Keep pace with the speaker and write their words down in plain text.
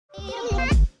Hey,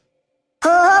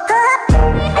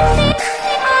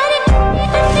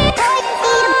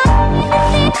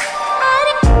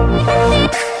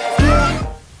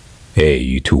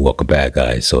 you two, welcome back,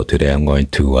 guys. So today I'm going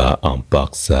to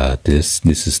unbox this.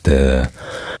 This is the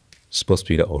supposed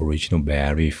to be the original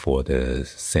battery for the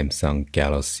Samsung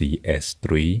Galaxy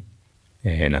S3,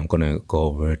 and I'm gonna go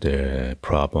over the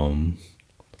problem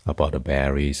about the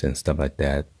batteries and stuff like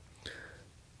that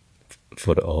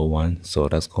for the old one. So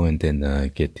let's go and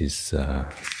then get this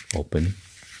open.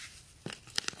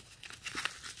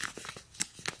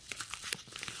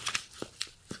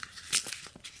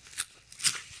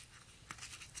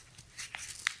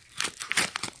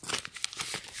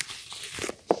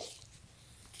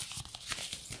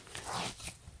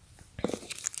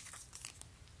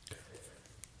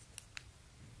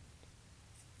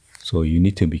 So you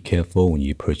need to be careful when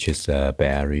you purchase a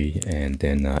battery and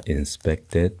then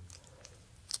inspect it.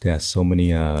 There are so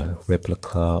many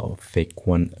replica or fake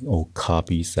one or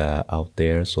copies out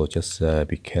there. So just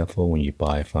be careful when you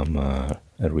buy from a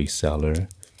reseller.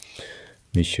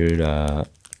 Make sure the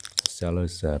seller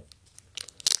is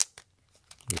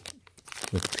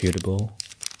reputable.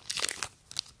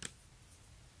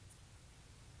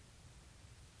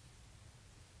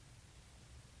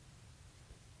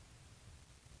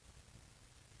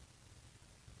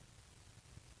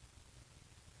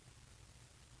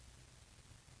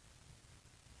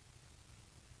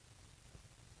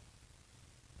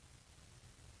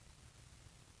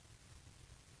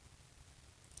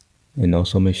 And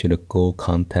also make sure the gold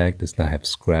contact does not have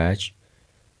scratch.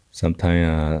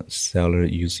 Sometimes seller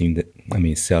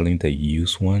selling the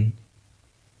used one.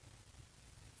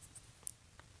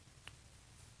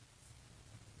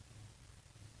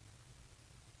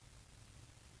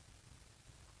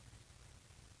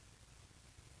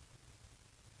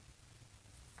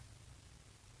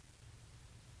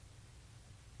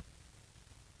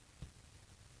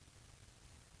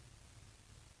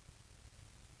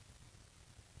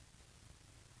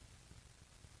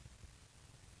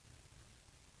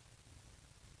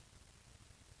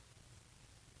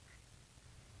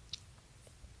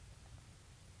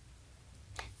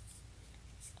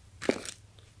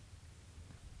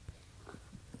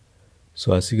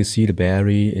 So as you can see, the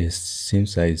battery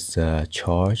seems like it's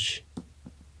charged.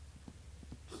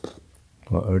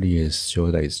 Well, earlier it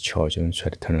showed that it's charged. I'm gonna try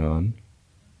to turn it on.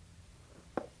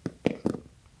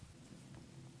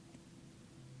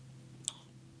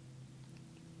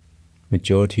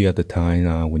 Majority of the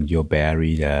time, when your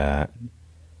battery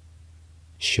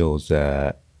shows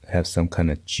have some kind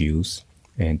of juice,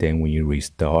 and then when you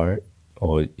restart,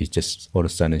 or it just all of a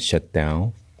sudden shut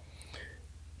down.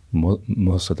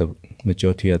 Most of the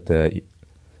majority of the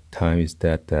time is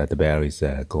that the battery is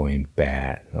going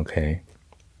bad. Okay,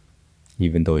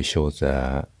 even though it shows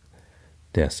there's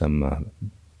some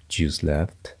juice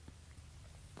left.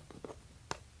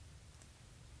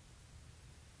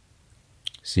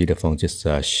 See, the phone just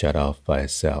shut off by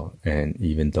itself, and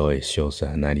even though it shows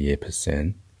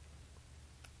 98%.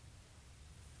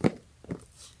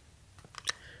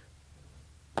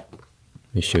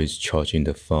 Make sure it's charging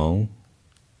the phone.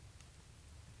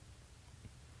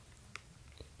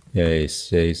 Yeah, it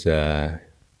says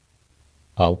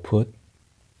output.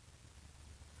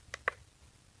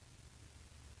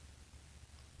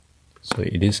 So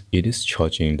it is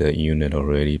charging the unit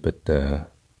already, but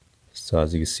so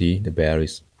as you can see, the battery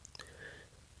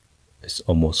is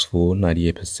almost full,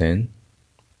 98%.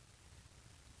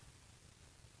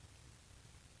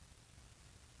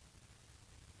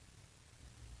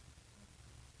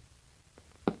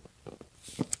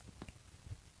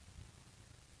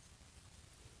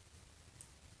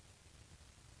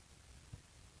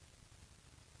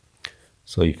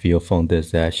 So if your phone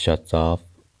does that, shuts off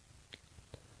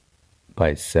by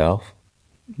itself,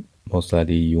 most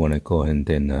likely you want to go ahead and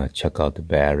then check out the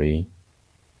battery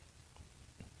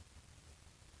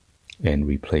and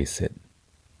replace it.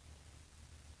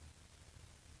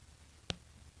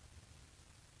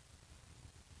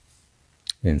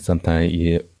 And sometimes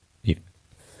you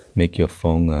make your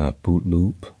phone boot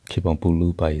loop, keep on boot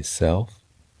loop by itself.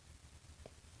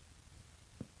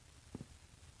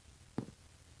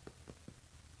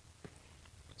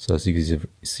 So as you can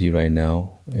see right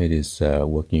now, it is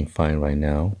working fine right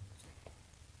now.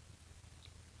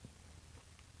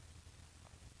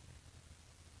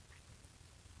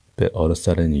 But all of a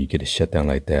sudden you get a shutdown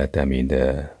like that, that means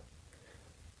the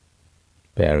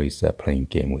batteries are playing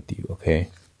game with you, okay?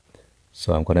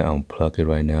 So I'm gonna unplug it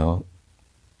right now.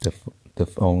 The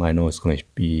phone, I know it's gonna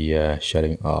be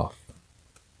shutting off.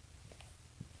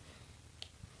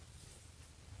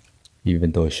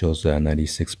 even though it shows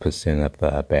 96%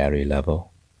 of battery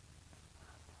level.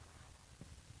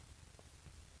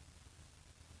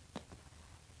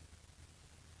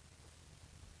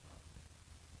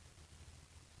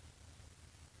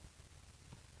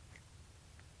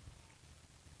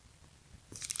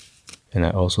 And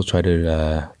I also try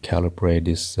to calibrate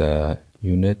this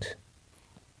unit.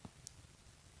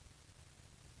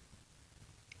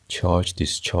 Charge,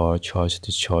 discharge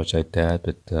like that,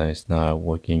 but it's not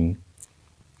working.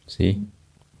 See?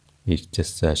 It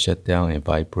just shut down and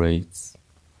vibrates.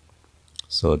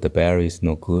 So the battery is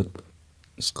no good.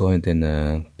 Let's go ahead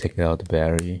and take out the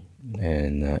battery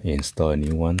and install a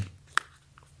new one.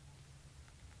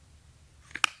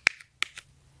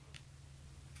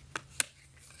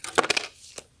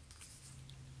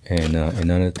 And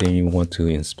another thing you want to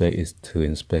inspect is to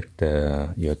inspect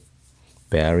your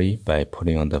battery by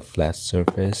putting on the flat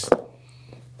surface.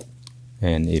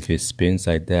 And if it spins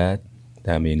like that,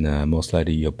 that means most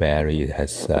likely your battery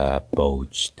has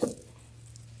bulged.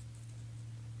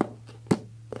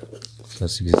 So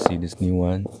as you can see, this new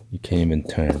one, you can't even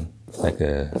turn. It's like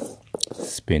a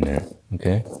spinner,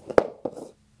 okay?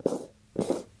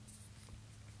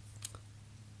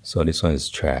 So this one is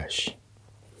trash.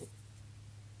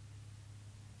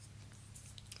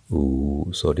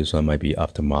 Ooh, so this one might be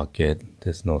aftermarket.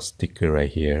 There's no sticker right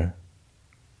here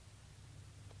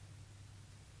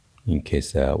in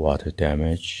case water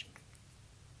damage.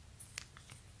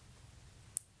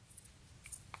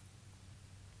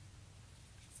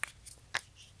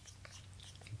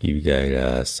 Give you guys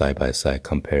a side-by-side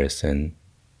comparison.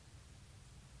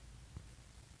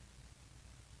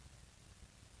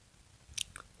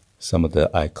 Some of the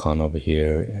icon over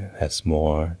here has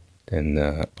more than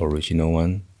the original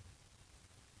one.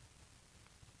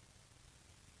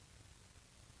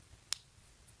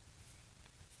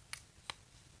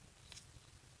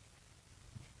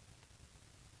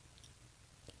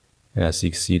 And as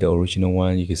you can see the original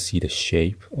one, you can see the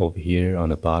shape over here on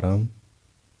the bottom.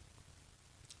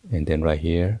 And then right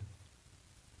here.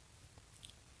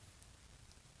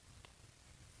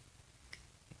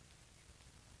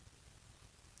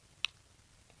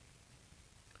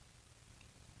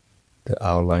 The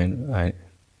outline,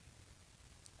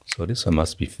 so this one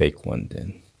must be fake one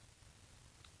then.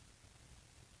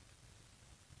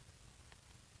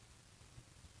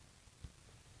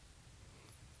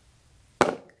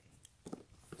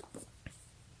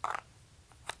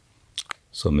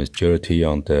 So majority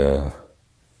on the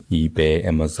eBay,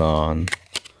 Amazon,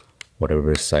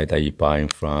 whatever site that you're buying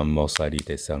from, most likely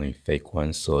they're selling fake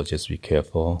ones, so just be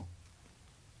careful.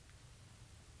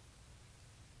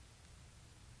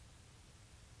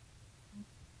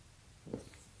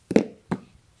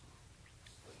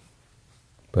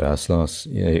 But as long as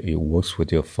it works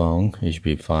with your phone, it should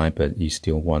be fine, but you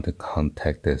still want to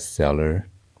contact the seller,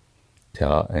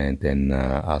 and then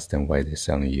ask them why they're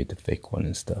selling you the fake one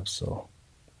and stuff, so.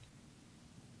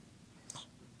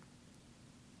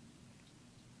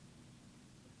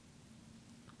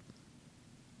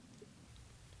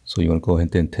 So you want to go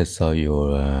ahead and test out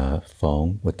your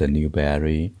phone with the new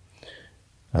battery.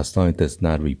 As long as it does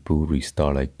not reboot,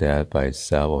 restart like that by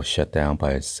itself or shut down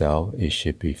by itself, it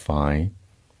should be fine.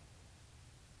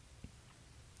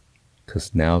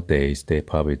 Because nowadays they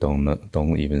probably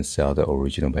don't even sell the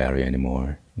original battery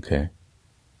anymore. Okay.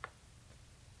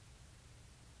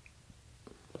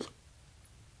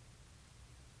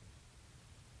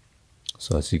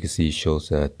 So as you can see, it shows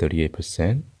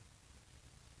 38%.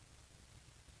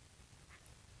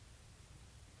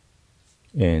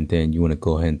 And then you want to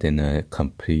go ahead and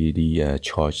completely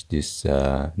charge this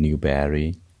new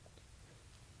battery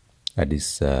at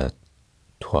this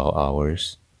 12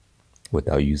 hours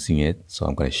without using it. So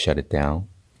I'm going to shut it down.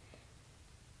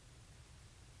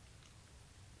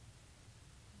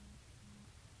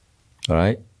 All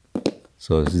right.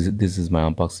 So this is my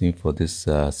unboxing for this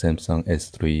Samsung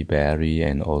S3 battery,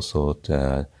 and also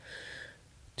to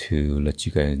let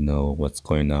you guys know what's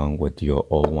going on with your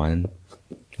old one.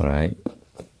 All right.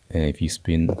 And if you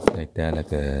spin like that,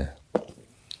 like a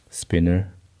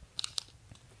spinner,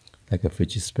 like a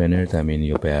fidget spinner, that means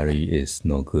your battery is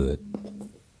no good.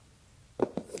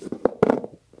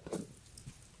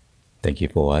 Thank you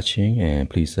for watching, and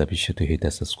please be sure to hit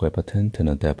that subscribe button, turn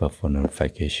on that bell for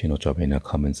notification, or drop in the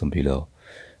comments on below.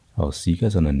 I'll see you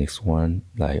guys on the next one.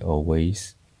 Like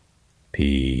always,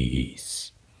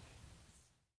 peace.